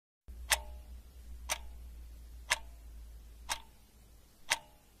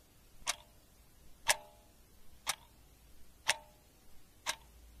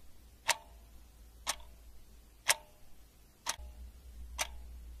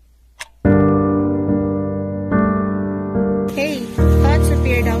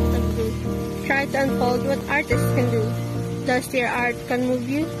unfold what artists can do. Does their art can move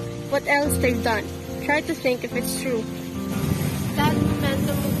you? What else they've done? Try to think if it's true. That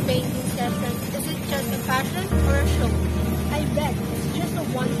momentum of painting session, is it just a passion or a show? I bet it's just a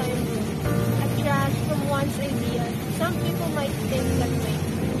one-time thing. A crash from one's idea. Some people might think that way.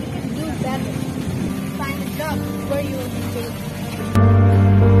 You can do better. Find a job where you will be paid.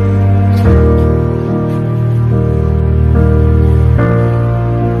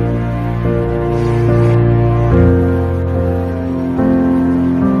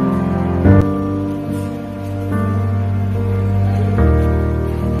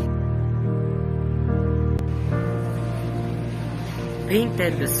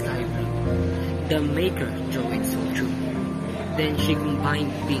 Painted the sky blue. The maker drew it so true. Then she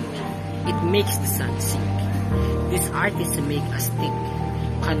combined pink. It makes the sun sink. These artists make us think.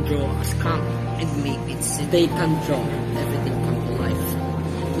 Can draw a skunk and make it sing. They can draw everything come to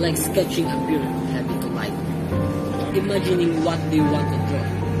life. Like sketching a bird heavy to light. Imagining what they want to draw.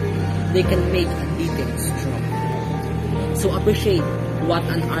 They can make a detail strong. So appreciate what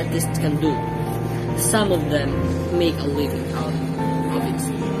an artist can do. Some of them make a living out of it.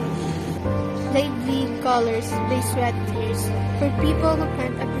 They bleed colors, they sweat tears. For people who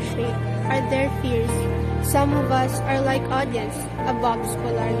can't appreciate are their fears. Some of us are like audience, a box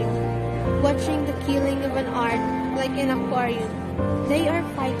polarium, watching the killing of an art like an aquarium. They are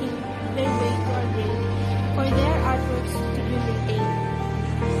fighting their way to our brain for their artworks to be maintained.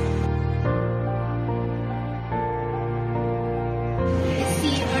 The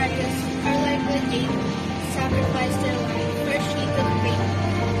sea artists are like the ape, sacrifice their life for a sheet of paint,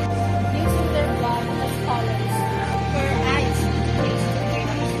 using their blood as colors for our eyes to taste the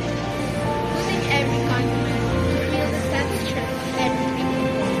flavors, putting every condiment to feel the texture of everything we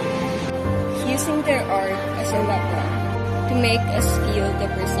want. Using their art as a weapon to make us feel the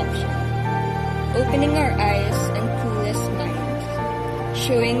perception, opening our eyes and clueless minds,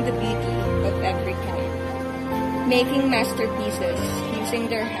 showing the beauty of every kind, making masterpieces using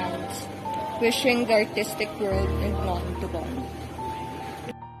their hands, wishing the artistic world and not to bond.